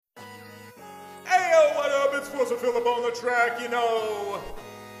It's Forza Phillip on the track, you know.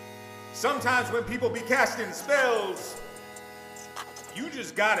 Sometimes when people be casting spells, you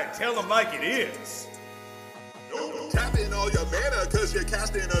just gotta tell them like it is. Tapping all your mana cause you're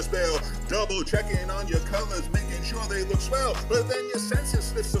casting a spell. Double checking on your colors, making sure they look swell. But then your senses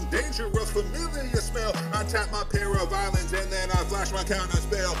sniff some dangerous familiar smell. I tap my pair of islands and then I flash my counter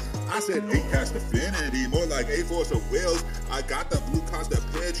spell. I said 8 cast affinity, more like a force of wills. I got the blue cost to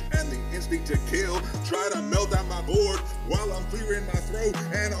pitch and the instinct to kill. Try to melt out my board while I'm clearing my throat,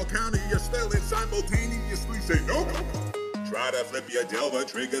 and I'll counter your spell and simultaneously say no. Try to flip your Delver,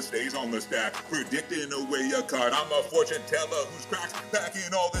 trigger stays on the stack. Predicting away your card, I'm a fortune teller who's cracks.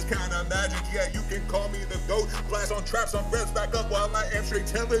 Packing all this kind of magic, yeah, you can call me the GOAT. Blast on traps, on revs back up while I am straight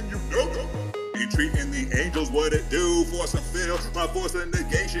telling you no. Entreating the angels, what it do for some feel. My force of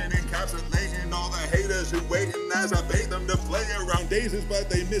negation, encapsulating all the haters who waiting as I bait them to play around daisies, but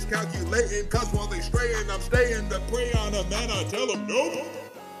they miscalculating. Cause while they straying, I'm staying to prey on them, and I tell them no.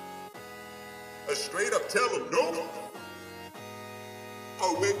 I straight up tell them no.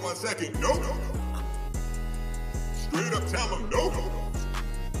 Oh, wait 1 second, no. Straight up tell them no.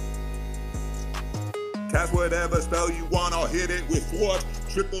 Cast whatever spell you want, I'll hit it with thwart.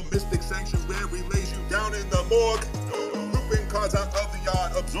 Triple Mystic Sanctuary lays you down in the morgue. Looping cards out of the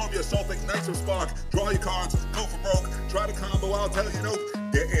yard, absorb your Salt Ignites of Spark. Draw your cards, go for broke. Try to combo, I'll tell you no.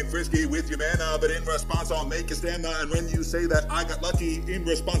 Getting frisky with your mana, but in response I'll make you stand there. And when you say that I got lucky, in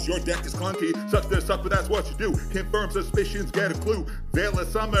response your deck is clunky. Sucks to suck, but that's what you do. Confirm suspicions, get a clue. Veil of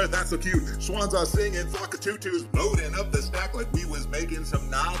Summer, that's so cute. Swans are singing, flock of tutus, loading up the stack like we was making some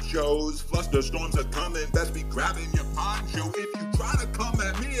nachos. Fluster storms are coming, best be grabbing your poncho. If you try to come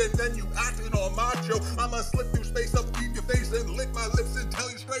at me and then you acting all macho, I'ma slip through space up in your face and lick my lips and tell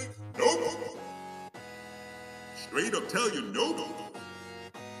you straight no. Straight up tell you no.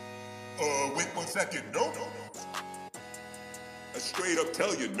 Wait 1 second, no. I straight up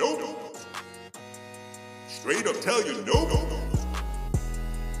tell you no. Straight up tell you no.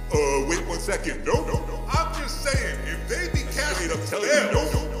 Wait 1 second, no. I'm just saying, if they be casting up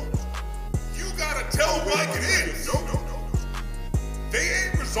spells, you gotta tell them like it is. No. They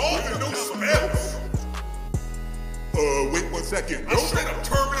ain't resolving no spells. Wait 1 second, no. I straight up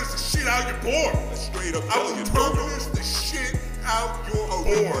terminus the shit out your board. I straight up tell you terminus the shit out your board.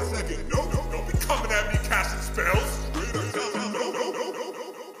 Wait 1 second, no. Don't be coming at me casting spells. Straight up tell you no.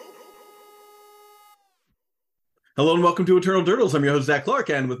 Hello and welcome to Eternal Durdles. I'm your host, Zach Clark,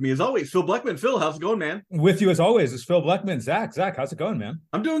 and with me as always, Phil Bleckman. Phil, how's it going, man? With you as always is Phil Bleckman. Zach, how's it going, man?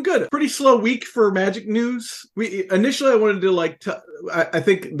 I'm doing good. Pretty slow week for Magic news. Initially I wanted to I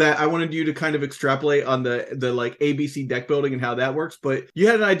think that I wanted you to kind of extrapolate on the like ABC deck building and how that works, but you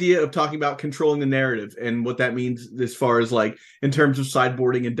had an idea of talking about controlling the narrative and what that means as far as like in terms of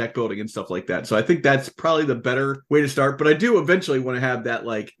sideboarding and deck building and stuff like that. So I think that's probably the better way to start, but I do eventually want to have that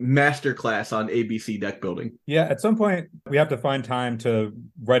like master class on ABC deck building. Yeah, at some point we have to find time to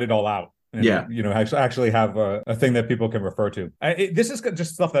write it all out. And, actually have a thing that people can refer to. This is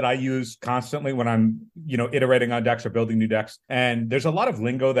just stuff that I use constantly when I'm, iterating on decks or building new decks. And there's a lot of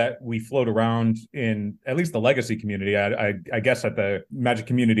lingo that we float around in at least the Legacy community. I guess at the Magic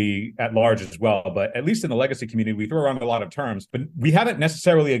community at large as well. But at least in the Legacy community, we throw around a lot of terms, but we haven't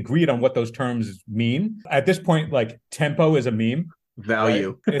necessarily agreed on what those terms mean. At this point, like tempo is a meme.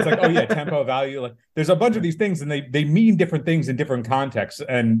 Value. Right? It's like, oh yeah, tempo, value. Like there's a bunch of these things and they mean different things in different contexts.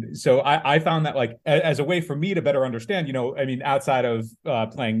 And so I found that like as a way for me to better understand, outside of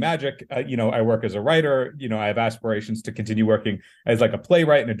playing Magic, I work as a writer, I have aspirations to continue working as like a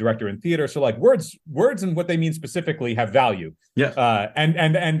playwright and a director in theater. So like words and what they mean specifically have value. Yeah.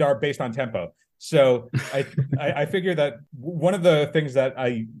 And are based on tempo. So I figure that one of the things that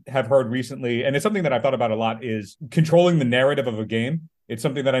I have heard recently, and it's something that I've thought about a lot, is controlling the narrative of a game. It's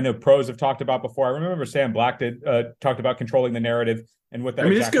something that I know pros have talked about before. I remember Sam Black talked about controlling the narrative and what that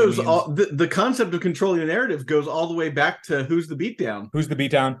exactly this goes means. all the concept of controlling the narrative goes all the way back to Who's the Beatdown. Who's the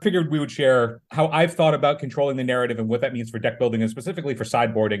Beatdown? Figured we would share how I've thought about controlling the narrative and what that means for deck building and specifically for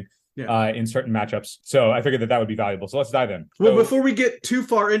sideboarding in certain matchups. So I figured that would be valuable. So let's dive in. Well, before we get too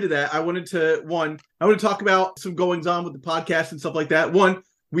far into that, I want to talk about some goings on with the podcast and stuff like that. One,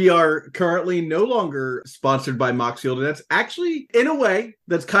 we are currently no longer sponsored by Moxfield, and that's actually, in a way,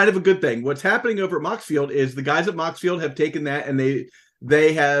 that's kind of a good thing. What's happening over at Moxfield is the guys at Moxfield have taken that and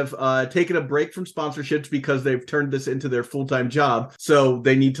they have taken a break from sponsorships because they've turned this into their full-time job. So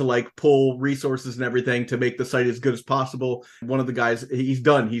they need to like pull resources and everything to make the site as good as possible. One of the guys, he's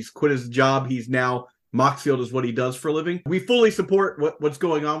done. He's quit his job. He's now Moxfield is what he does for a living. We fully support what's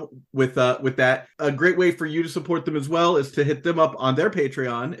going on with that. A great way for you to support them as well is to hit them up on their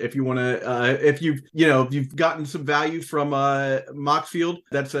Patreon if you want to. If you've gotten some value from Moxfield,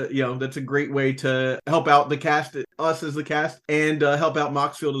 that's a great way to help out the cast, us as the cast, and help out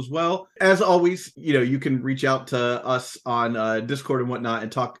Moxfield as well. As always, you can reach out to us on Discord and whatnot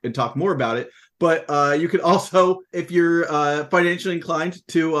and talk more about it. But you can also, if you're financially inclined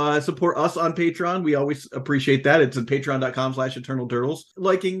to support us on Patreon, we always appreciate that. It's at patreon.com/EternalTurtles.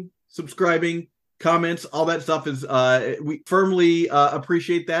 Liking, subscribing, comments, all that stuff is we firmly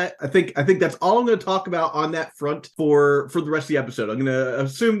appreciate that. I think that's all I'm going to talk about on that front for the rest of the episode. I'm going to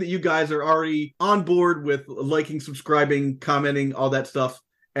assume that you guys are already on board with liking, subscribing, commenting, all that stuff.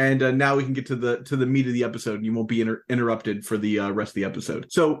 And now we can get to the meat of the episode, and you won't be interrupted for the rest of the episode.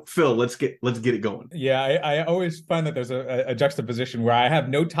 So, Phil, let's get it going. Yeah, I always find that there's a juxtaposition where I have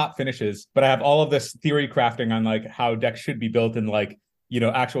no top finishes, but I have all of this theory crafting on like how decks should be built in like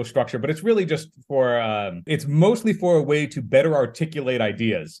actual structure, but it's really just for it's mostly for a way to better articulate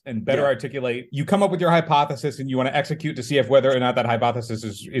ideas and better articulate. You come up with your hypothesis and you want to execute to see if whether or not that hypothesis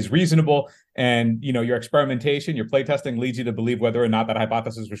is reasonable, and your experimentation, your playtesting leads you to believe whether or not that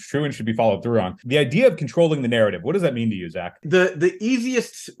hypothesis was true and should be followed through on. The idea of controlling the narrative, what does that mean to you, Zach? The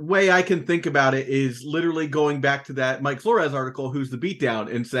easiest way I can think about it is literally going back to that Mike Flores article, Who's the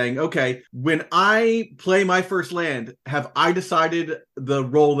Beatdown, and saying, okay, when I play my first land, have I decided the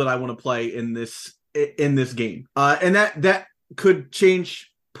role that I want to play in this game, and that could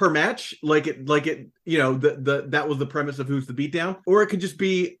change per match, like it that was the premise of Who's the Beatdown, or it could just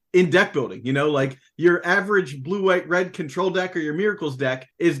be in deck building. Like your average blue, white, red control deck or your Miracles deck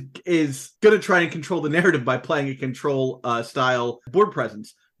is going to try and control the narrative by playing a control style board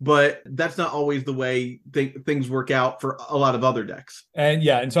presence. But that's not always the way things work out for a lot of other decks.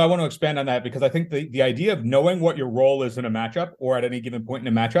 And so I want to expand on that, because I think the idea of knowing what your role is in a matchup or at any given point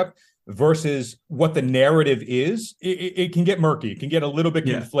in a matchup versus what the narrative is, it can get murky. It can get a little bit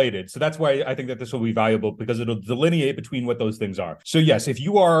conflated. So that's why I think that this will be valuable, because it'll delineate between what those things are. So yes, if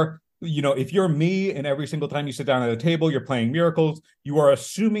you are if you're me and every single time you sit down at a table, you're playing Miracles, you are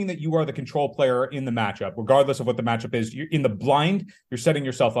assuming that you are the control player in the matchup, regardless of what the matchup is. You're in the blind, you're setting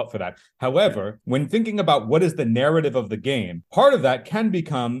yourself up for that. However, when thinking about what is the narrative of the game, part of that can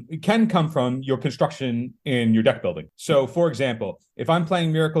come from your construction in your deck building. So, for example, if I'm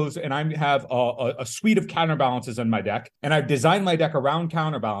playing Miracles and I have a suite of counterbalances in my deck, and I've designed my deck around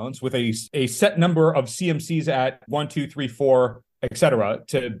counterbalance with a set number of CMCs at 1, 2, 3, 4, etc.,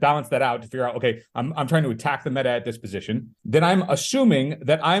 to balance that out, to figure out, okay, I'm trying to attack the meta at this position, then I'm assuming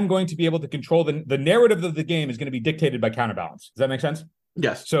that I'm going to be able to control the narrative of the game is going to be dictated by counterbalance. Does that make sense?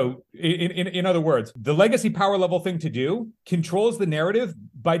 Yes. So in other words, the legacy power level thing to do controls the narrative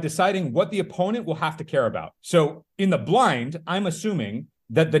by deciding what the opponent will have to care about. So in the blind, I'm assuming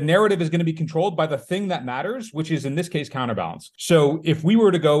that the narrative is going to be controlled by the thing that matters, which is in this case counterbalance. So if we were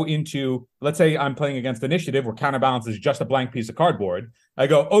to go into, let's say I'm playing against Initiative where counterbalance is just a blank piece of cardboard, I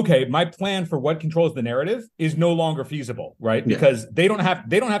go, okay, my plan for what controls the narrative is no longer feasible, right? Yeah. Because they don't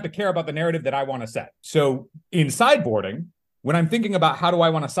have to care about the narrative that I want to set. So in sideboarding, when I'm thinking about how do I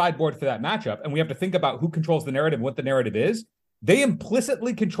want to sideboard for that matchup, and we have to think about who controls the narrative, what the narrative is, they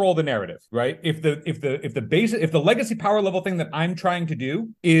implicitly control the narrative, right? If the legacy power level thing that I'm trying to do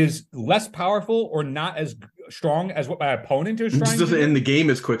is less powerful or not as strong as what my opponent is trying to do, just doesn't end the game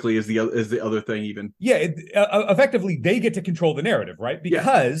as quickly as the other thing even. Yeah, effectively they get to control the narrative, right?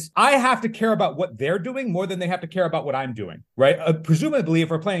 Because I have to care about what they're doing more than they have to care about what I'm doing, right? Presumably, if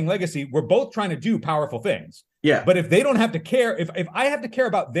we're playing Legacy, we're both trying to do powerful things. Yeah. But if they don't have to care, if I have to care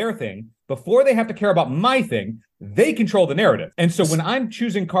about their thing before they have to care about my thing, they control the narrative. And so when I'm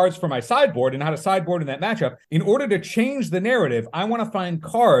choosing cards for my sideboard and how to sideboard in that matchup, in order to change the narrative, I want to find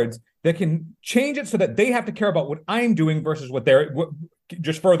cards that can change it so that they have to care about what I'm doing versus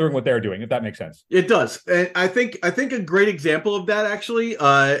just furthering what they're doing, if that makes sense. It does. And I think a great example of that, actually,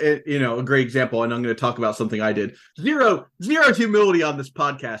 a great example, and I'm going to talk about something I did. Zero humility on this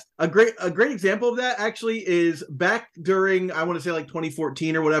podcast. A great example of that, actually, is back during, I want to say like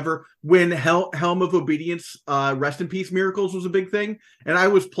 2014 or whatever, when Helm of Obedience, Rest in Peace Miracles was a big thing. And I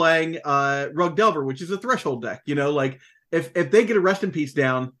was playing Rug Delver, which is a threshold deck, If they get a Rest in Peace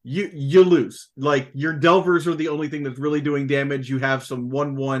down, you lose. Like, your Delvers are the only thing that's really doing damage. You have some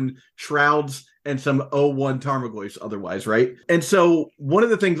 1/1 Shrouds and some 0/1 Tarmogoyfs otherwise, right? And so one of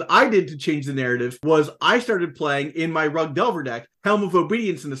the things I did to change the narrative was I started playing in my Rug Delver deck Helm of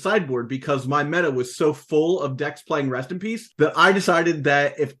Obedience in the sideboard, because my meta was so full of decks playing Rest in Peace that I decided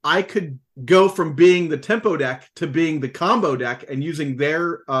that if I could go from being the tempo deck to being the combo deck and using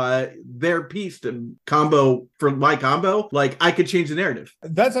their piece to combo for my combo, like I could change the narrative.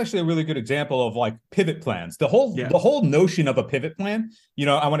 That's actually a really good example of like pivot plans. The whole notion of a pivot plan,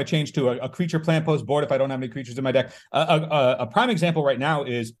 I want to change to a creature plan post board if I don't have any creatures in my deck. A prime example right now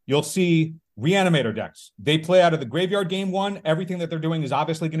is you'll see Reanimator decks. They play out of the graveyard game one. Everything that they're doing is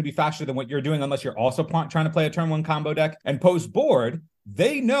obviously going to be faster than what you're doing unless you're also trying to play a turn one combo deck. And post board,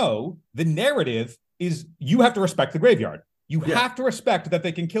 they know the narrative is you have to respect the graveyard. You have to respect that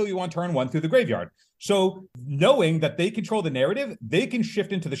they can kill you on turn one through the graveyard. So knowing that they control the narrative, they can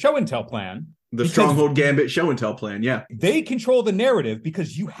shift into the show and tell plan. The Stronghold Gambit show and tell plan, yeah. They control the narrative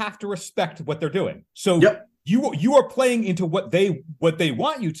because you have to respect what they're doing. So you are playing into what they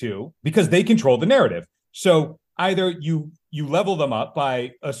want you to because they control the narrative. So either you level them up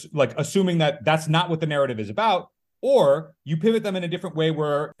by assuming that that's not what the narrative is about, or you pivot them in a different way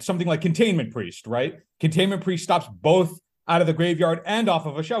where something like Containment Priest, right? Containment Priest stops both out of the graveyard and off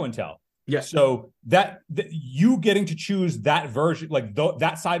of a show and tell. Yeah. So that you getting to choose that version, like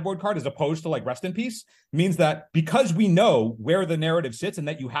that sideboard card, as opposed to like Rest in Peace, means that because we know where the narrative sits and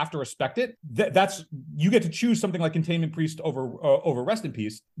that you have to respect it, that's you get to choose something like Containment Priest over Rest in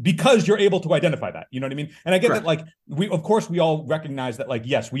Peace because you're able to identify that. You know what I mean? And I get that, like we all recognize that, like,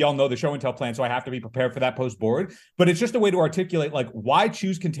 yes, we all know the show and tell plan, so I have to be prepared for that post board. But it's just a way to articulate like why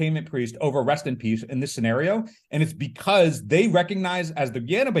choose Containment Priest over Rest in Peace in this scenario, and it's because they recognize as the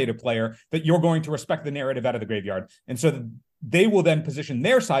Reanimator player that you're going to respect the narrative out of the graveyard. And so they will then position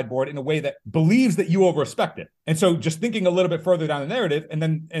their sideboard in a way that believes that you will respect it. And so just thinking a little bit further down the narrative, and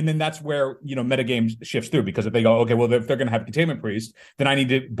then that's where, metagame shifts through, because if they go, okay, well, if they're going to have Containment Priest, then I need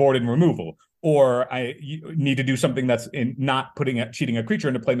to board in removal, or I need to do something that's in not cheating a creature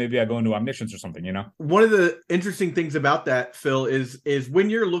into play. Maybe I go into Omniscience or something, One of the interesting things about that, Phil, is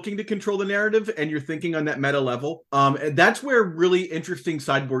when you're looking to control the narrative and you're thinking on that meta level, that's where really interesting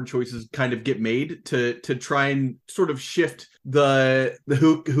sideboard choices kind of get made to try and sort of shift the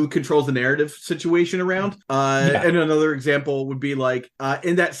who controls the narrative situation around. And another example would be like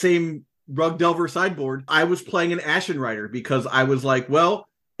in that same Rug Delver sideboard, I was playing an Ashen Rider because I was like, well,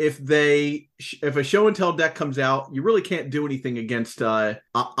 if a show and tell deck comes out, you really can't do anything against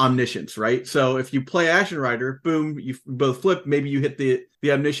Omniscience, right? So if you play Ashen Rider, boom, you both flip. Maybe you hit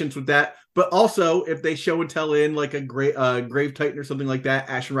the Omniscience with that. But also, if they show and tell in like a Grave Titan or something like that,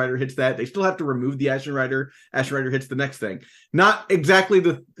 Ashen Rider hits that. They still have to remove the Ashen Rider. Ashen Rider hits the next thing. Not exactly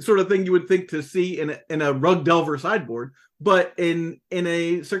the sort of thing you would think to see in a Rug Delver sideboard, but in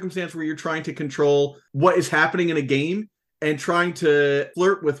a circumstance where you're trying to control what is happening in a game and trying to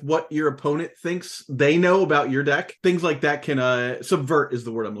flirt with what your opponent thinks they know about your deck, things like that can subvert is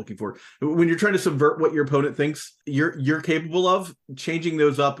the word I'm looking for. When you're trying to subvert what your opponent thinks you're capable of, changing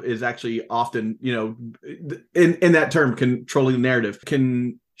those up is actually often, in that term, controlling the narrative,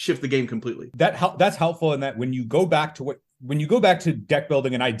 can shift the game completely. That's helpful in that when you go back to deck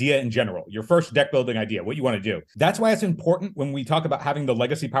building an idea in general, your first deck building idea, what you want to do. That's why it's important when we talk about having the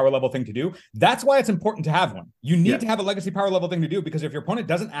legacy power level thing to do. That's why it's important to have one. You need to have a legacy power level thing to do, because if your opponent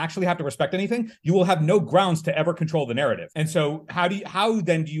doesn't actually have to respect anything, you will have no grounds to ever control the narrative. And so how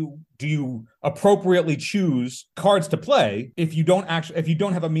then do you appropriately choose cards to play if you don't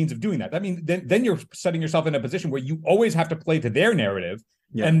have a means of doing that? That means then you're setting yourself in a position where you always have to play to their narrative,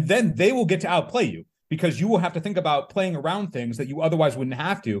 and then they will get to outplay you, because you will have to think about playing around things that you otherwise wouldn't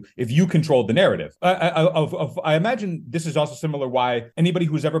have to if you controlled the narrative. I imagine this is also similar why anybody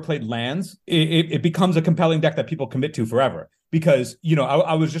who's ever played lands, it becomes a compelling deck that people commit to forever. Because,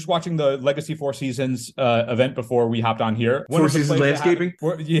 I was just watching the Legacy Four Seasons event before we hopped on here. Four Seasons Landscaping?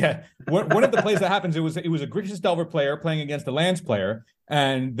 One of the plays that happens, it was a Grixis Delver player playing against a lands player.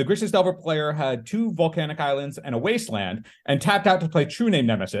 And the Grixis Delver player had 2 volcanic islands and a wasteland and tapped out to play True Name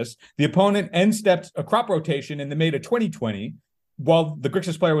Nemesis. The opponent end-stepped a crop rotation and they made a 20/20 while the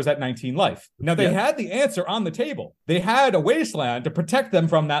Grixis player was at 19 life. Now, they had the answer on the table. They had a wasteland to protect them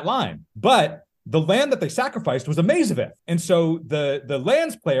from that line. But the land that they sacrificed was a Mazavith. And so the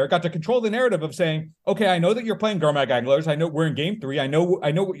lands player got to control the narrative of saying, okay, I know that you're playing Gurmag Anglers. I know we're in game 3. I know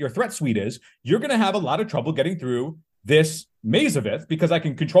what your threat suite is. You're going to have a lot of trouble getting through this Mazavith because I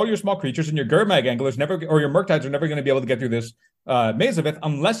can control your small creatures, and your Gurmag Anglers or your Murktides are never going to be able to get through this Mazavith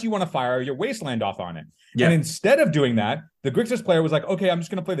unless you want to fire your Wasteland off on it. Yeah. And instead of doing that, the Grixis player was like, okay, I'm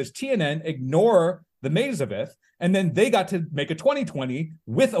just going to play this TNN, ignore the Mazavith, and then they got to make a 20/20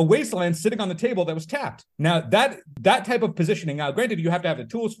 with a Wasteland sitting on the table that was tapped. Now, that type of positioning, now granted, you have to have the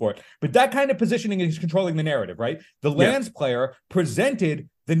tools for it, but that kind of positioning is controlling the narrative, right? The lands player presented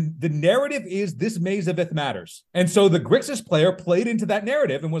the narrative is this Maze of Ith matters. And so the Grixis player played into that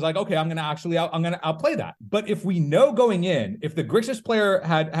narrative and was like, okay, I'm going to outplay that. But if we know going in, if the Grixis player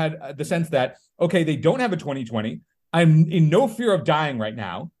had the sense that, okay, they don't have a 2020, I'm in no fear of dying right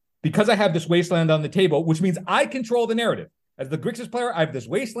now because I have this wasteland on the table, which means I control the narrative. As the Grixis player, I have this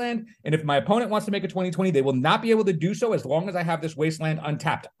wasteland, and if my opponent wants to make a 2020, they will not be able to do so as long as I have this wasteland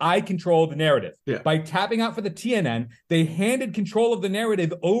untapped. I control the narrative. Yeah. By tapping out for the TNN, they handed control of the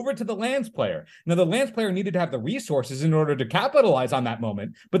narrative over to the lands player. Now, the lands player needed to have the resources in order to capitalize on that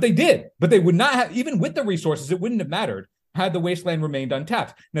moment, but they did. But they would not have, even with the resources, it wouldn't have mattered had the wasteland remained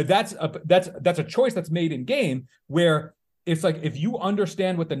untapped. Now, that's a choice that's made in game where it's like, if you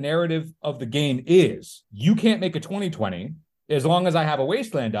understand what the narrative of the game is, you can't make a 2020 as long as I have a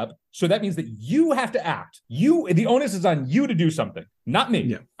wasteland up. So that means that you have to act. The onus is on you to do something, not me.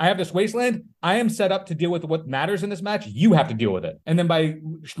 Yeah. I have this wasteland. I am set up to deal with what matters in this match. You have to deal with it. And then by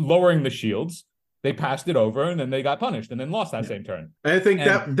lowering the shields, they passed it over, and then they got punished, and then lost that same turn. I think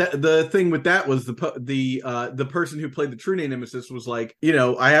that the thing with that was the person who played the True Name Nemesis was like,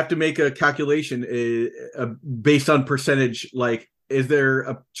 I have to make a calculation based on percentage, like, is there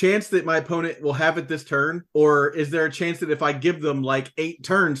a chance that my opponent will have it this turn? Or is there a chance that if I give them like 8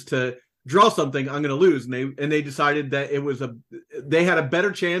 turns to draw something, I'm going to lose? And they decided that they had a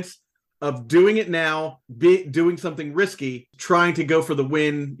better chance of doing it now, doing something risky, trying to go for the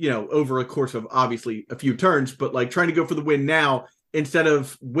win, over a course of obviously a few turns, but like trying to go for the win now instead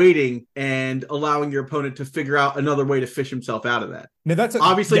of waiting and allowing your opponent to figure out another way to fish himself out of that. Now it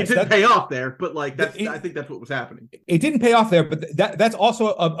didn't pay off there, but like I think that's what was happening. It didn't pay off there, but that's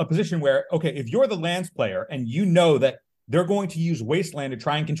also a position where, okay, if you're the lands player and you know that they're going to use Wasteland to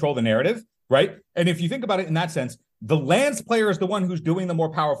try and control the narrative, right? And if you think about it in that sense, the lands player is the one who's doing the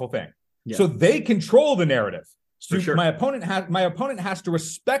more powerful thing. Yeah. So they control the narrative. So sure. My opponent has to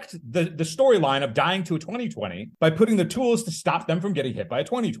respect the storyline of dying to a 2020 by putting the tools to stop them from getting hit by a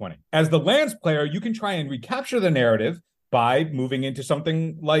 2020. As the lands player, you can try and recapture the narrative by moving into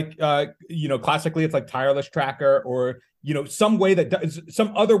something like, classically it's like Tireless Tracker or, some way that does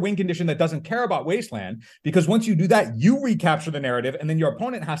some other win condition that doesn't care about Wasteland. Because once you do that, you recapture the narrative and then your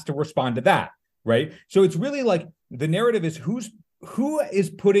opponent has to respond to that, right? So it's really like the narrative is who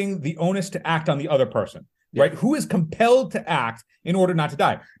is putting the onus to act on the other person. Right? Who is compelled to act in order not to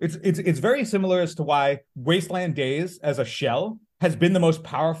die? It's very similar as to why Wasteland Days as a shell has been the most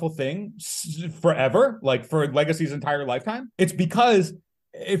powerful thing forever, like for Legacy's entire lifetime. It's because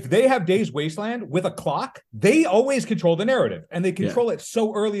if they have Days Wasteland with a clock, they always control the narrative, and they control it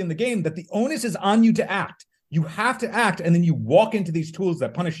so early in the game that the onus is on you to act. You have to act, and then you walk into these tools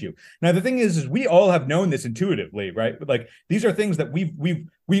that punish you. Now, the thing is we all have known this intuitively, right? Like these are things that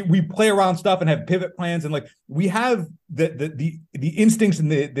we play around stuff and have pivot plans, and like we have the instincts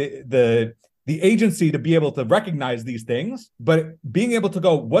and the agency to be able to recognize these things, but being able to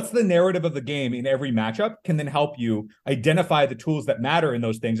go, what's the narrative of the game in every matchup can then help you identify the tools that matter in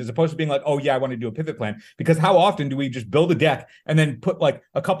those things, as opposed to being like, oh yeah, I want to do a pivot plan. Because how often do we just build a deck and then put like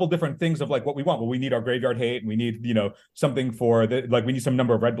a couple different things of like what we want? Well, we need our Graveyard Hate, and we need, something for we need some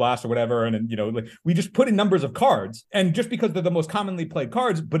number of Red Blast or whatever. And then, like we just put in numbers of cards, and just because they're the most commonly played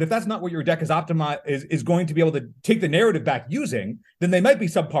cards, but if that's not what your deck is optimized, is going to be able to take the narrative back using, then they might be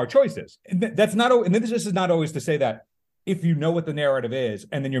subpar choices. And this is not always to say that if you know what the narrative is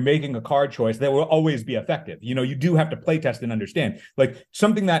and then you're making a card choice, that will always be effective. You do have to play test and understand. Like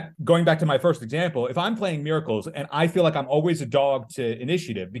something that, going back to my first example, if I'm playing Miracles and I feel like I'm always a dog to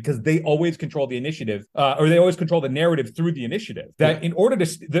initiative because they always control the initiative, or they always control the narrative through the initiative, that in order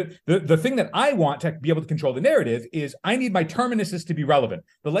to, the thing that I want to be able to control the narrative is I need my terminuses to be relevant.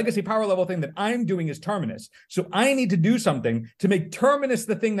 The Legacy power level thing that I'm doing is Terminus. So I need to do something to make Terminus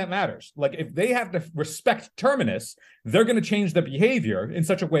the thing that matters. Like if they have to respect Terminus, they're going to change the behavior in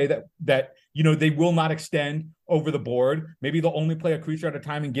such a way that they will not extend over the board. Maybe they'll only play a creature at a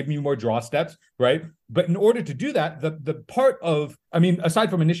time and give me more draw steps, right? But in order to do that, the part of, aside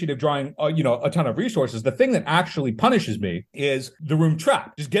from initiative drawing, a ton of resources, the thing that actually punishes me is the Room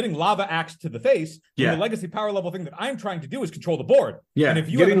Trap. Just getting Lava Axe to the face. The Legacy power level thing that I'm trying to do is control the board. Yeah, and if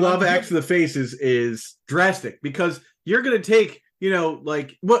you getting Lava Axe to the face is drastic, because you're going to take,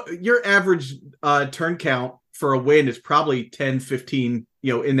 like what your average turn count for a win is probably 10, 15,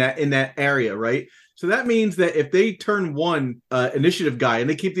 in that area, right? So that means that if they turn one initiative guy and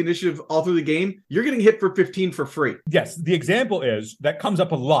they keep the initiative all through the game, you're getting hit for 15 for free. Yes, the example is that comes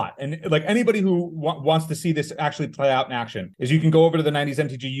up a lot. And like anybody who wants to see this actually play out in action is you can go over to the 90s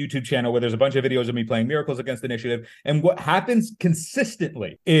MTG YouTube channel where there's a bunch of videos of me playing Miracles against initiative. And what happens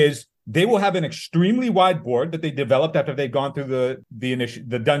consistently is they will have an extremely wide board that they developed after they've gone through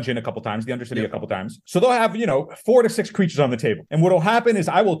the dungeon a couple times, the Undercity a couple times. So they'll have, 4 to 6 creatures on the table. And what will happen is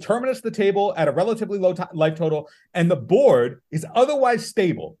I will terminus the table at a relatively low life total, and the board is otherwise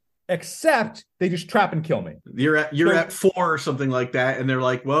stable, except they just trap and kill me. You're at 4 or something like that, and they're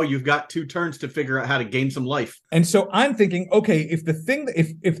like, well, you've got 2 turns to figure out how to gain some life. And so I'm thinking, okay, if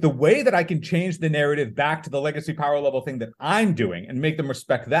the way that I can change the narrative back to the legacy power level thing that I'm doing and make them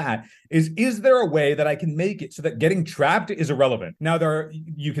respect that is there a way that I can make it so that getting trapped is irrelevant? Now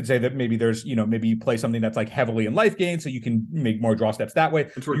you could say that maybe there's, maybe you play something that's like heavily in life gain, so you can make more draw steps that way.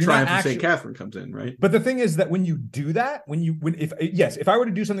 That's where Triumph of St. Catherine comes in, right? But the thing is that when you do that, if I were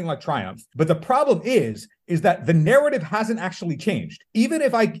to do something like Triumph, but the problem is that the narrative hasn't actually changed. Even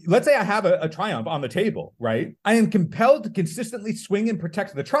if let's say I have a Triumph on the table, right? I am compelled to consistently swing and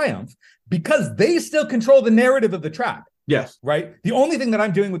protect the Triumph because they still control the narrative of the trap. Yes. Right? The only thing that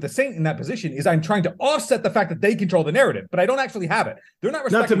I'm doing with the Saint in that position is I'm trying to offset the fact that they control the narrative, but I don't actually have it. They're not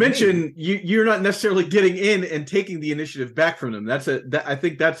respecting me. Not to mention, you're not necessarily getting in and taking the initiative back from them. I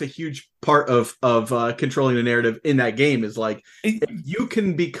think that's a huge part of controlling the narrative in that game is like, if you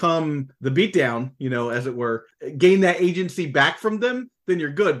can become the beatdown, as it were, gain that agency back from them, then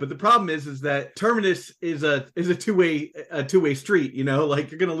you're good. But the problem is that Terminus is a two-way street,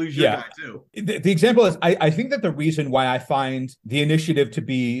 like you're going to lose your guy too. The example is, I think that the reason why I find the initiative to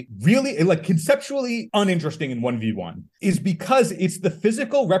be really like conceptually uninteresting in 1v1 is because it's the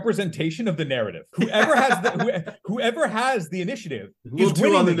physical representation of the narrative. Whoever has the initiative is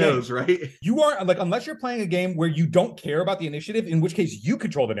winning on the nose, right? You are like, unless you're playing a game where you don't care about the initiative, in which case you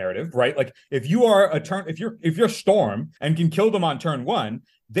control the narrative, right? Like if you're Storm and can kill them on turn 1,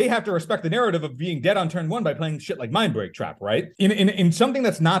 they have to respect the narrative of being dead on turn 1 by playing shit like Mindbreak Trap, right? In something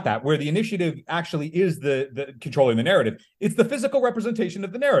that's not that, where the initiative actually is the controlling the narrative, it's the physical representation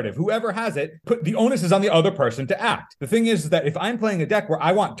of the narrative. Whoever has it, the onus is on the other person to act. The thing is that if I'm playing a deck where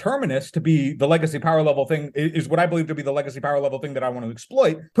I want Terminus to be the legacy power level thing, is what I believe to be the legacy power level thing that I want to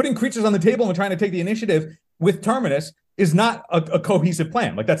exploit, putting creatures on the table and trying to take the initiative with Terminus is not a cohesive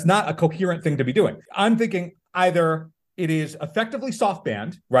plan. Like that's not a coherent thing to be doing. I'm thinking either it is effectively soft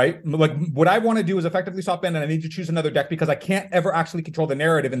banned, right? Like what I want to do is effectively soft banned, and I need to choose another deck because I can't ever actually control the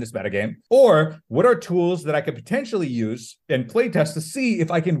narrative in this metagame. Or what are tools that I could potentially use and playtest to see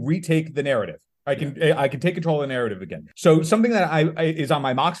if I can retake the narrative? I can take control of the narrative again. So something that I is on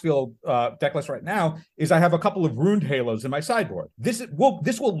my Moxfield deck list right now is I have a couple of Ruined Halos in my sideboard. This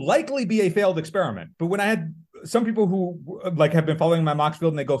will likely be a failed experiment. But when I had some people who have been following my Moxfield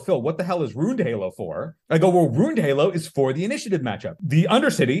and they go, Phil, what the hell is Ruined Halo for? I go, well, Ruined Halo is for the initiative matchup. The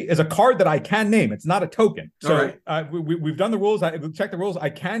Undercity is a card that I can name. It's not a token. So we've done the rules. We've checked the rules.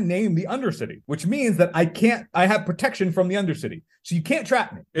 I can name the Undercity, which means that I have protection from the Undercity. So you can't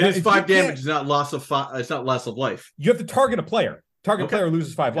trap me. It is 5 damage. It's not loss of 5. It's not loss of life. You have to target a player. Player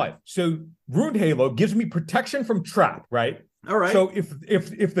loses 5 life. So Ruined Halo gives me protection from trap, right? All right. So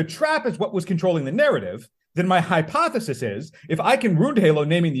if the trap is what was controlling the narrative, then my hypothesis is if I can Ruined Halo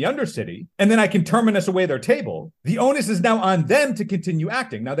naming the Undercity, and then I can Terminus away their table, the onus is now on them to continue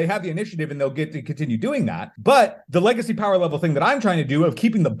acting. Now they have the initiative and they'll get to continue doing that. But the legacy power level thing that I'm trying to do of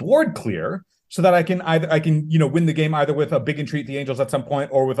keeping the board clear so that I can win the game either with a Big Entreat the Angels at some point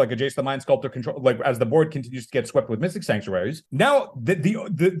or with like a Jace the Mind Sculptor control, like as the board continues to get swept with Mystic Sanctuaries. Now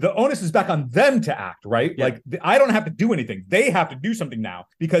the onus is back on them to act, right? Yeah. Like I don't have to do anything. They have to do something now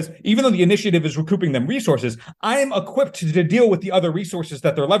because even though the initiative is recouping them resources, I am equipped to deal with the other resources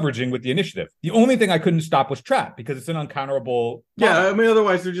that they're leveraging with the initiative. The only thing I couldn't stop was trap because it's an uncounterable. Yeah, problem. I mean,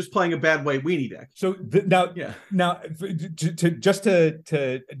 otherwise they're just playing a bad way weenie deck. So now,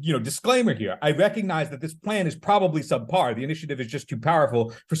 disclaimer here. I recognize that this plan is probably subpar. The initiative is just too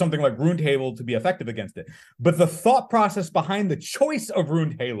powerful for something like Ruined Halo to be effective against it. But the thought process behind the choice of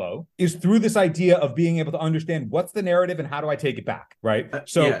Ruined Halo is through this idea of being able to understand what's the narrative and how do I take it back, right?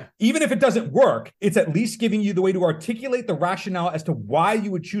 Even if it doesn't work, it's at least giving you the way to articulate the rationale as to why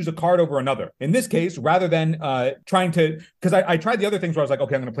you would choose a card over another. In this case, rather than trying to, because I tried the other things where I was like,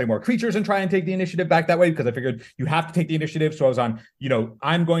 okay, I'm going to play more creatures and try and take the initiative back that way because I figured you have to take the initiative. So I was on,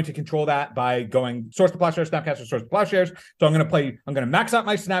 I'm going to control that by going Source to Plowshares, Snapcasters, Source to Plowshares. So I'm going to max out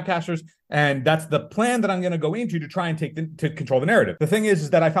my Snapcasters, and that's the plan that I'm going to go into to try and to control the narrative. The thing is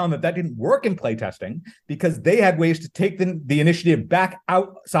that I found that didn't work in playtesting because they had ways to take the initiative back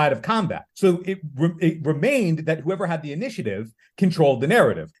outside of combat. So it remained that whoever had the initiative controlled the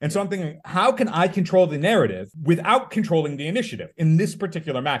narrative. And so I'm thinking, how can I control the narrative without controlling the initiative in this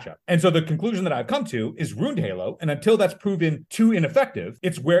particular matchup? And so the conclusion that I've come to is Ruined Halo, and until that's proven too ineffective,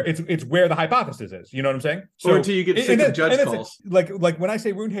 it's where the hypothesis is. You know what I'm saying? So, or until you get sick of judge calls. Like when I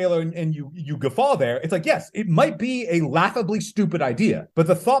say Runehalo and you guffaw there, it's like, yes, it might be a laughably stupid idea, but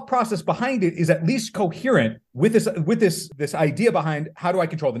the thought process behind it is at least coherent with this idea behind how do I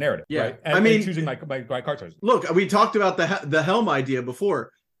control the narrative? Yeah, right? And choosing my card choices. Look, we talked about the helm idea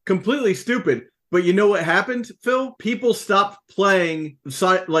before. Completely stupid. But you know what happened, Phil? People stopped playing,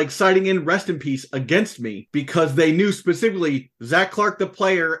 citing in Rest in Peace against me because they knew specifically Zach Clark, the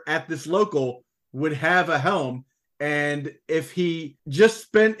player at this local, would have a helm. And if he just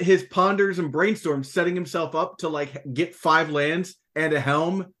spent his ponders and brainstorms setting himself up to like get 5 lands and a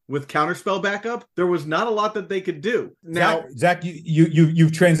helm with counterspell backup, there was not a lot that they could do. Now, Zach,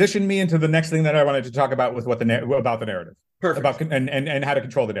 you've transitioned me into the next thing that I wanted to talk about with about the narrative. Perfect. And how to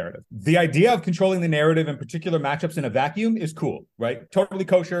control the narrative. The idea of controlling the narrative in particular matchups in a vacuum is cool, right? Totally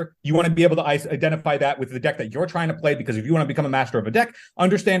kosher. You want to be able to identify that with the deck that you're trying to play, because if you want to become a master of a deck,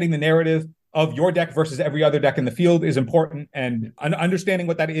 understanding the narrative of your deck versus every other deck in the field is important, and understanding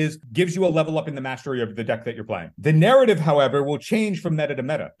what that is gives you a level up in the mastery of the deck that you're playing. The narrative, however, will change from meta to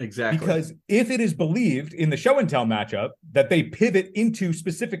meta. Exactly. Because if it is believed in the show and tell matchup that they pivot into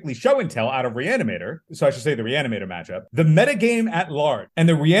specifically show and tell out of Reanimator, so I should say the Reanimator matchup, the metagame at large, and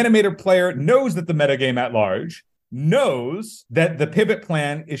the Reanimator player knows that the metagame at large knows that the pivot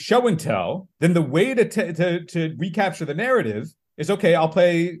plan is show and tell, then the way to recapture the narrative is, okay, I'll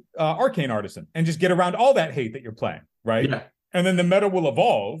play Arcane Artisan and just get around all that hate that you're playing, right? Yeah. And then the meta will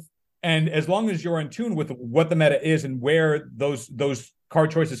evolve. And as long as you're in tune with what the meta is and where those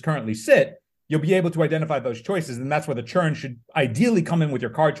card choices currently sit, you'll be able to identify those choices. And that's where the churn should ideally come in with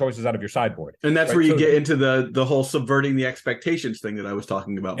your card choices out of your sideboard. And that's where you get into the whole subverting the expectations thing that I was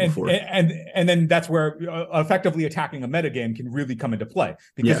talking about before. And then that's where effectively attacking a metagame can really come into play.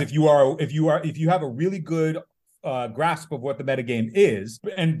 Because if you have a really good grasp of what the metagame is,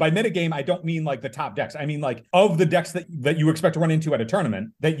 and by metagame I don't mean like the top decks, I mean like of the decks that you expect to run into at a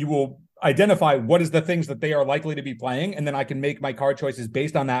tournament, that you will identify what is the things that they are likely to be playing, and then I can make my card choices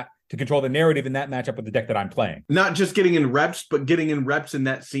based on that to control the narrative in that matchup with the deck that I'm playing. Not just getting in reps, but getting in reps in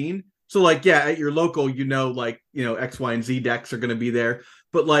that scene. So like, yeah, at your local, X, Y, and Z decks are going to be there,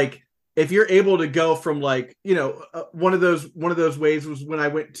 but like, if you're able to go from like, one of those ways was when I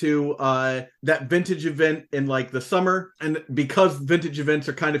went to that vintage event in like the summer, and because vintage events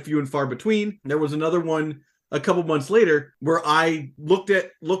are kind of few and far between, there was another one a couple months later where I looked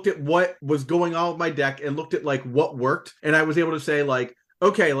at what was going on with my deck and looked at like what worked, and I was able to say like,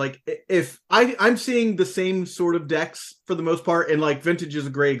 okay, like if I'm seeing the same sort of decks for the most part, and like vintage is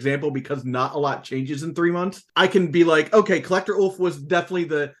a great example because not a lot changes in 3 months. I can be like, okay, Collector Ulf was definitely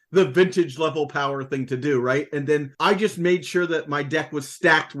the vintage level power thing to do, right? And then I just made sure that my deck was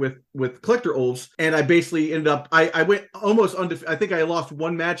stacked with Collector Ulfs, and I basically ended up, I went almost I think I lost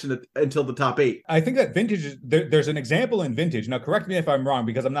one match until the top 8. I think that vintage, there's an example in vintage. Now, correct me if I'm wrong,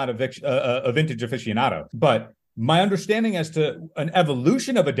 because I'm not a vintage aficionado, but my understanding as to an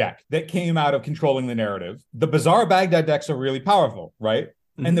evolution of a deck that came out of controlling the narrative, the Bazaar Baghdad decks are really powerful, right?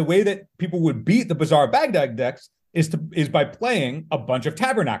 Mm-hmm. And the way that people would beat the Bazaar Baghdad decks is by playing a bunch of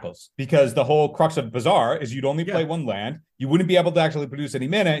Tabernacles, because the whole crux of Bazaar is you'd only play one land. You wouldn't be able to actually produce any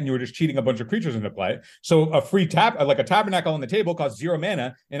mana, and you were just cheating a bunch of creatures into play. So a free like a Tabernacle on the table costs 0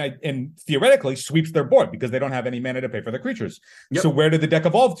 mana, and theoretically sweeps their board because they don't have any mana to pay for the creatures. Yep. So where did the deck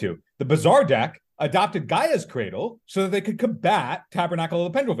evolve to? The Bazaar deck adopted Gaia's Cradle so that they could combat Tabernacle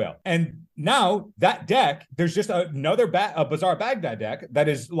of the Pendrell. And now that deck, there's just another Bazaar Baghdad deck that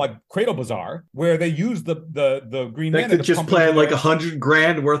is like Cradle Bazaar, where they use the green mana to just play like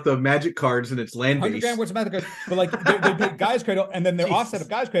 $100,000 worth of Magic cards in its land base. $100,000 worth of Magic cards, but like they pick Gaia's Cradle, and then their offset of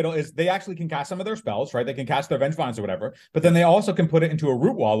Gaia's Cradle is they actually can cast some of their spells, right? They can cast their Venge Vines or whatever, but then they also can put it into a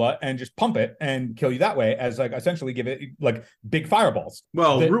Root Walla and just pump it and kill you that way, as like essentially give it like big fireballs.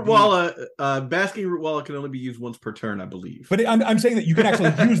 Well, Root Walla, Basking Root Walla can only be used once per turn, I believe. But I'm saying that you can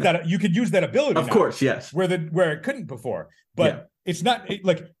actually use that. You could use that ability. Of course, yes. Where it couldn't before, but it's not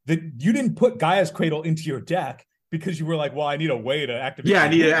you didn't put Gaia's Cradle into your deck because you were like, well, I need a way to activate. Yeah, I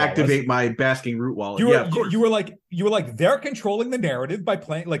need to activate my Basking Root Walla. You were like, they're controlling the narrative by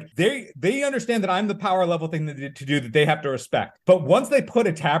playing. Like they understand that I'm the power level thing to do that they have to respect. But once they put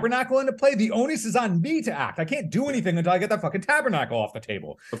a Tabernacle into play, the onus is on me to act. I can't do anything until I get that fucking Tabernacle off the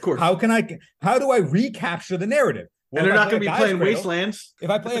table. Of course. How do I recapture the narrative? And they're not going to be playing Wastelands. If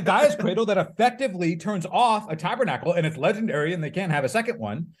I play a Gaia's Cradle that effectively turns off a Tabernacle and it's legendary and they can't have a second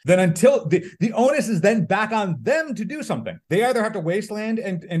one, then until the onus is then back on them to do something. They either have to Wasteland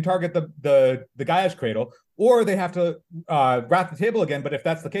and target the Gaia's Cradle, or they have to wrap the table again. But if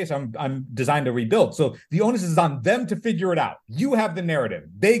that's the case, I'm designed to rebuild. So the onus is on them to figure it out. You have the narrative.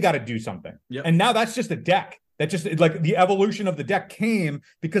 They got to do something. Yep. And now that's just a deck. That just like the evolution of the deck came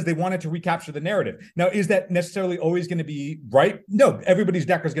because they wanted to recapture the narrative. Now, is that necessarily always going to be right? No, everybody's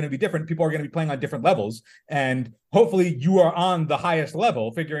deck is going to be different. People are going to be playing on different levels. And hopefully you are on the highest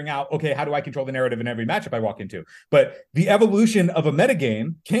level figuring out, okay, how do I control the narrative in every matchup I walk into? But the evolution of a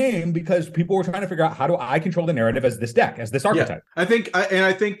metagame came because people were trying to figure out, how do I control the narrative as this deck, as this archetype? Yeah.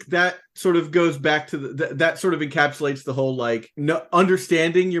 I think that sort of goes back to that sort of encapsulates the whole like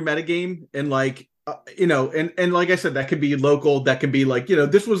understanding your metagame and like, and like I said, that could be local. That could be like,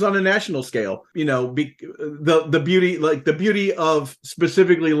 this was on a national scale. The beauty of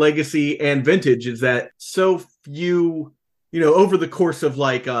specifically Legacy and Vintage is that so few, over the course of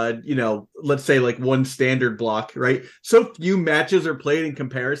like, let's say like one standard block, right? So few matches are played in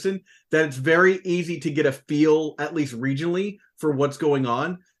comparison that it's very easy to get a feel, at least regionally, for what's going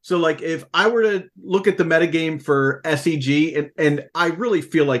on. So like if I were to look at the metagame for SEG, and I really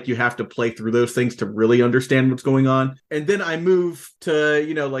feel like you have to play through those things to really understand what's going on. And then I move to,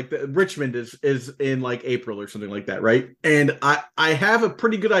 like the Richmond is in like April or something like that, right? And I have a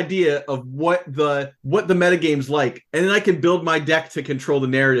pretty good idea of what the metagame's like. And then I can build my deck to control the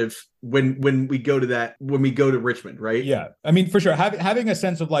narrative when we go to Richmond, right? Yeah. I mean, for sure. Having a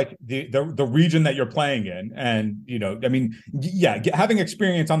sense of like the region that you're playing in, and having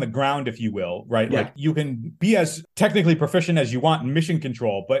experience on the ground, if you will, right? Yeah. Like you can be as technically proficient as you want in mission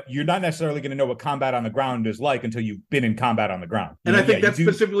control, but you're not necessarily going to know what combat on the ground is like until you've been in combat on the ground. And I think that's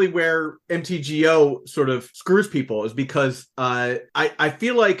specifically where MTGO sort of screws people, is because I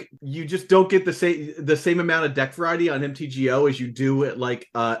feel like you just don't get the same amount of deck variety on MTGO as you do at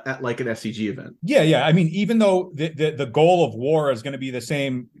an SCG event. Yeah. I mean, even though the goal of war is going to be the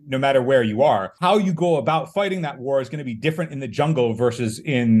same no matter where you are, how you go about fighting that war is going to be different in the jungle versus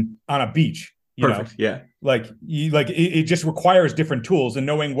on a beach. Perfect. Yeah. It just requires different tools, and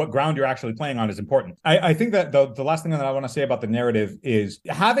knowing what ground you're actually playing on is important. I think that the last thing that I want to say about the narrative is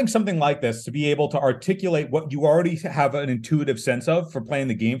having something like this to be able to articulate what you already have an intuitive sense of for playing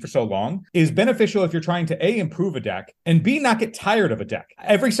the game for so long is beneficial if you're trying to A, improve a deck, and B, not get tired of a deck.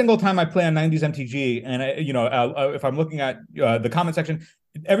 Every single time I play on 90s MTG, and if I'm looking at the comment section,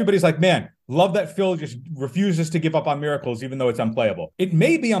 everybody's like, man, love that Phil just refuses to give up on Miracles even though it's unplayable. It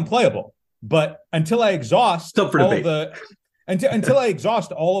may be unplayable, but until I exhaust until I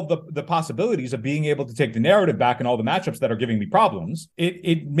exhaust all of the possibilities of being able to take the narrative back and all the matchups that are giving me problems,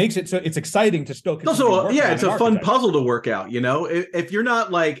 it makes it so it's exciting to still continue also it's a fun puzzle to work out. If you're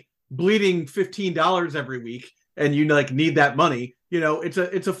not like bleeding $15 every week and you like need that money,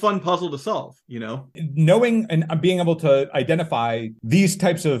 it's a fun puzzle to solve. Knowing and being able to identify these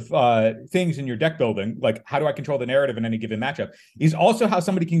types of things in your deck building, like how do I control the narrative in any given matchup, is also how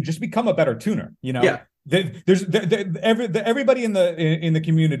somebody can just become a better tuner. Yeah. Everybody in the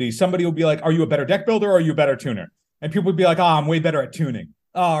community, somebody will be like, "Are you a better deck builder or are you a better tuner?" And people would be like, "Oh, I'm way better at tuning."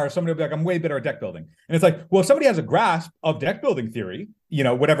 Or somebody will be like, "I'm way better at deck building." And it's like, well, if somebody has a grasp of deck building theory,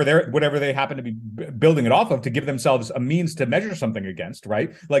 whatever they happen to be building it off of to give themselves a means to measure something against,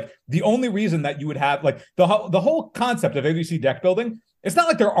 right? Like the only reason that you would have like the whole concept of ABC deck building, it's not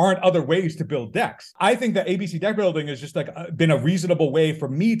like there aren't other ways to build decks. I think that ABC deck building has just like been a reasonable way for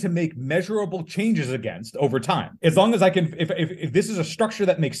me to make measurable changes against over time. As long as I can, if this is a structure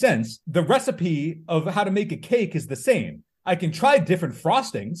that makes sense, the recipe of how to make a cake is the same. I can try different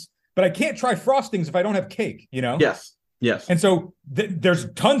frostings, but I can't try frostings if I don't have cake, Yes. And so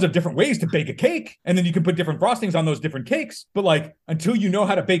there's tons of different ways to bake a cake, and then you can put different frostings on those different cakes. But like, until you know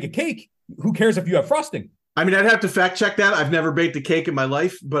how to bake a cake, who cares if you have frosting? I mean, I'd have to fact check that. I've never baked a cake in my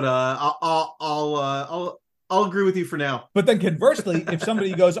life, but I'll agree with you for now. But then conversely, if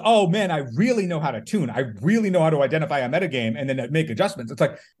somebody goes, "Oh man, I really know how to tune. I really know how to identify a metagame and then make adjustments." It's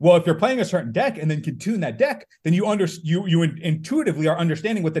like, well, if you're playing a certain deck and then can tune that deck, then you intuitively are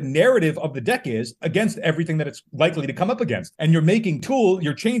understanding what the narrative of the deck is against everything that it's likely to come up against. And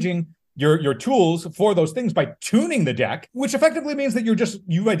you're changing your tools for those things by tuning the deck, which effectively means that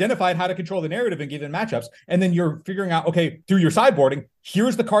you've identified how to control the narrative in given matchups, and then you're figuring out, okay, through your sideboarding,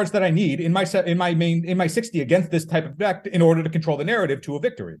 here's the cards that I need in my 60 against this type of deck in order to control the narrative to a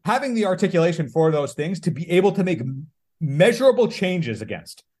victory. Having the articulation for those things to be able to make measurable changes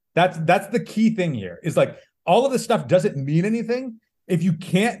against, that's the key thing here. Is like all of this stuff doesn't mean anything If you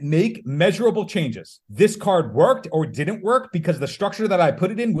can't make measurable changes, this card worked or didn't work because the structure that I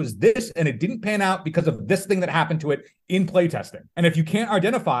put it in was this, and it didn't pan out because of this thing that happened to it in playtesting. And if you can't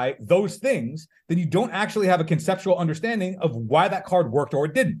identify those things, then you don't actually have a conceptual understanding of why that card worked or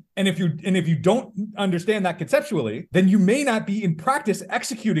it didn't. And if you don't understand that conceptually, then you may not be in practice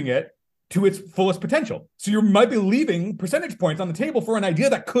executing it to its fullest potential. So you might be leaving percentage points on the table for an idea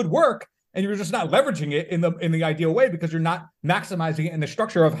that could work, and you're just not leveraging it in the ideal way because you're not maximizing it in the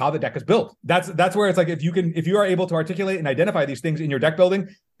structure of how the deck is built. That's where it's like if you are able to articulate and identify these things in your deck building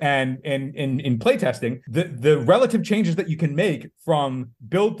and in play testing, the relative changes that you can make from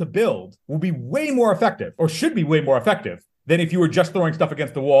build to build will be way more effective, or should be way more effective, than if you were just throwing stuff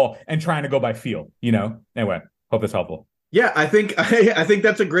against the wall and trying to go by feel. Anyway, hope that's helpful. Yeah, I think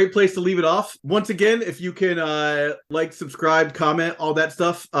that's a great place to leave it off. Once again, if you can like, subscribe, comment, all that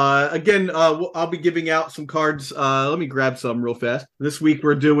stuff. Again, I'll be giving out some cards. Let me grab some real fast. This week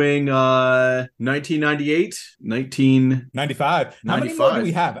we're doing 1998, 1995. How many more do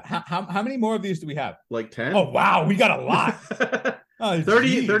we have? How many more of these do we have? Like 10. Oh, wow. We got a lot. Oh,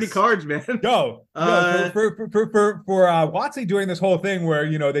 30 cards, man. For WotC doing this whole thing where,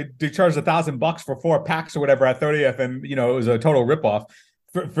 they charged $1,000 for 4 packs or whatever at 30th, and it was a total ripoff.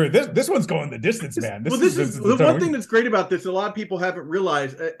 For this one's going the distance, man. This is the one thing that's great about this. A lot of people haven't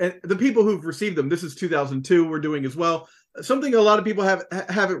realized, and the people who've received them, this is 2002. We're doing as well. Something a lot of people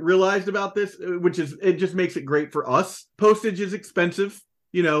haven't realized about this, which is it just makes it great for us. Postage is expensive.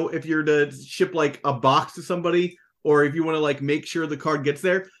 If you're to ship like a box to somebody, or if you want to like make sure the card gets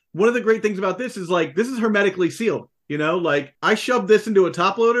there. One of the great things about this is like, this is hermetically sealed. Like I shoved this into a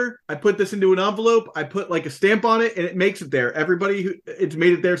top loader. I put this into an envelope. I put like a stamp on it, and it makes it there. Everybody who it's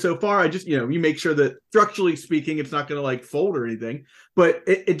made it there so far, I just, you make sure that structurally speaking, it's not going to like fold or anything, but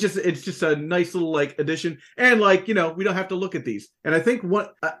it's just a nice little like addition. And like, we don't have to look at these. And I think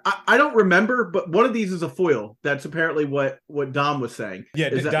I don't remember, but one of these is a foil. That's apparently what Dom was saying. Yeah.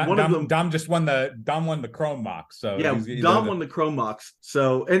 Dom won the Chrome Mox. So yeah, Dom won the Chrome Mox.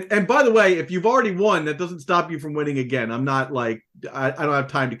 So, and by the way, if you've already won, that doesn't stop you from winning again. I'm not like, I don't have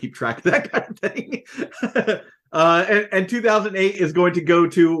time to keep track of that kind of thing. And 2008 is going to go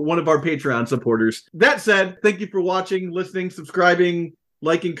to one of our Patreon supporters. That said, thank you for watching, listening, subscribing,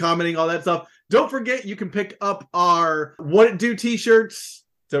 liking, commenting, all that stuff. Don't forget, you can pick up our What It Do t-shirts.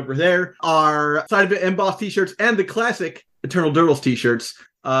 It's over there. Our Side of It Emboss t-shirts and the classic Eternal Durdles t-shirts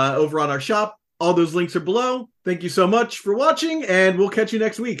over on our shop. All those links are below. Thank you so much for watching, and we'll catch you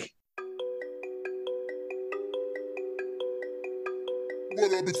next week.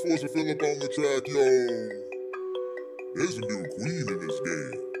 What up, it's Forza Phillip on the track, yo. There's a new queen in this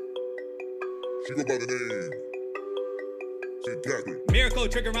game. She go by the name St. Catherine. Miracle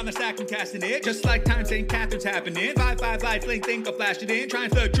trigger on the stack and casting it. Just like time St. Catherine's happening. 5-5 life link, think of flash it in. Trying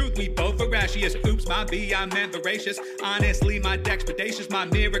the truth, we both voracious. Oops, my B, I meant voracious. Honestly, my deck's predacious. My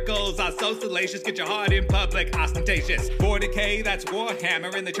miracles are so salacious. Get your heart in public, ostentatious. 40K, that's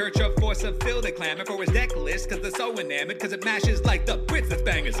Warhammer. In the Church of Force of Phil, they clamor for his deck list. Cause they're so enamored. Cause it mashes like the Brits that's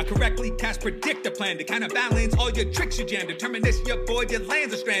bangers. I correctly cast predictor plan to counterbalance all your tricks you jam. Determine this, your boy, your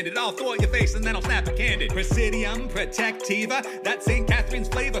lands are stranded. I'll throw your face and then I'll snap a candid. Presidium Protectiva. That's St. Catherine's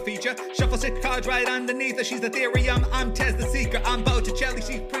flavor feature. Shuffle 6 cards right underneath her. She's Ethereum. I'm Tez the Seeker. I'm Botticelli.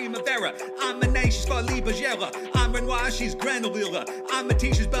 She's Primavera. I'm Monet. She's Folie Bergère. I'm Renoir. She's Grenouille. I'm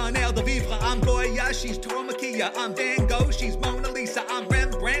Matisse. She's Bernard de Vivre. I'm Goya. She's Tormaquilla. I'm Van Gogh. She's Mona Lisa. I'm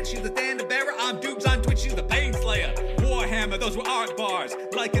Rembrandt. She's the Thunderbera. I'm Dukes on Twitch. She's the Painslayer. Warhammer. Those were art bars.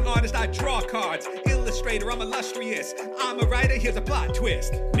 Like an artist, I draw cards. Illustrator. I'm illustrious. I'm a writer. Here's a plot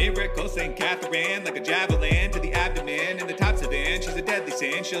twist. Miracle St. Catherine. Like a javelin to the abdomen and the tops of it. She's a deadly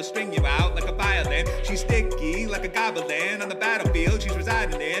sin. She'll string you out like a violin. She's sticky like a goblin on the battlefield. She's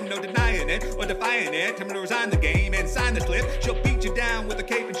residing in, no denying it or defying it. Time to resign the game and sign the slip. She'll beat you down with a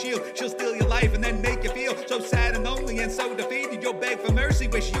cape and shield. She'll steal your life and then make you feel so sad and lonely and so defeated. You'll beg for mercy,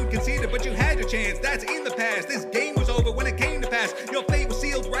 wish you'd conceded, but you had your chance. That's in the past. This game was over when it came to pass. Your fate was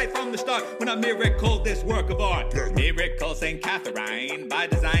sealed right from the start when I miracled this work of art. Miracle St. Catherine. By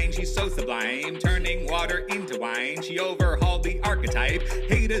design, she's so sublime, turning water into wine. She overhauled the archetype.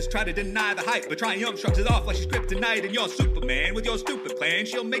 Haters try to deny the hype, but Triumph shrugs it off like she's kryptonite. And you're Superman with your stupid plan.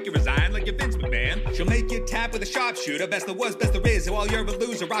 She'll make you resign like you're Vince McMahon. She'll make you tap with a sharpshooter. Best there was, best there is. While you're a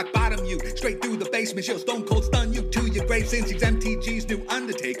loser, rock bottom you straight through the basement. She'll stone cold stun you to your grave since she's MTG's new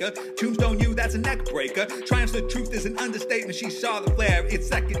Undertaker. Tombstone you, that's a neck breaker. Triumph's the truth is an understatement. statement, she's Charlotte Flair. It's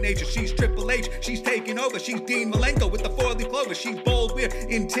second nature, she's Triple H. She's taking over, she's Dean Malenko with the 4-leaf clover. She's bold, weird,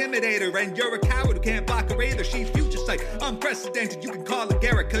 intimidator, and you're a coward who can't block her either. She's future sight, unprecedented. You can call her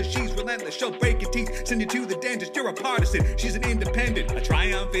Garrett, cause she's relentless. She'll break your teeth, send you to the dentist. You're a partisan, she's an independent. A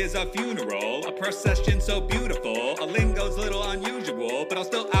triumph is a funeral, a procession so beautiful. A lingo's a little unusual, but I'll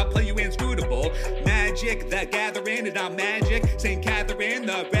still outplay you inscrutable. Magic, the gathering is not magic. St. Catherine,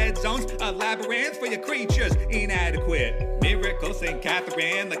 the red zone's a labyrinth for your creatures inadequate. Miracle St.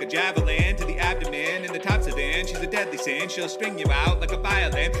 Catherine, like a javelin to the abdomen and the tops of in. She's a deadly sin, she'll string you out like a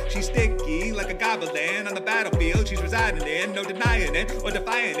violin. She's sticky like a goblin on the battlefield. She's residing in, no denying it or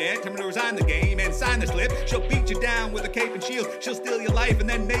defying it. Time to resign the game and sign the slip. She'll beat you down with a cape and shield. She'll steal your life and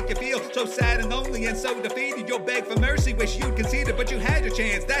then make you feel so sad and lonely and so defeated. You'll beg for mercy, wish you'd conceded, but you had your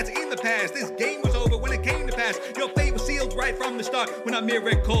chance. That's in the past. This game was over when it came to pass. Your fate was sealed right from the start when a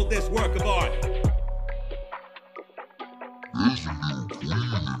miracle this work of art. There's a new queen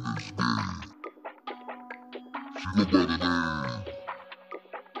in this game. She go by the name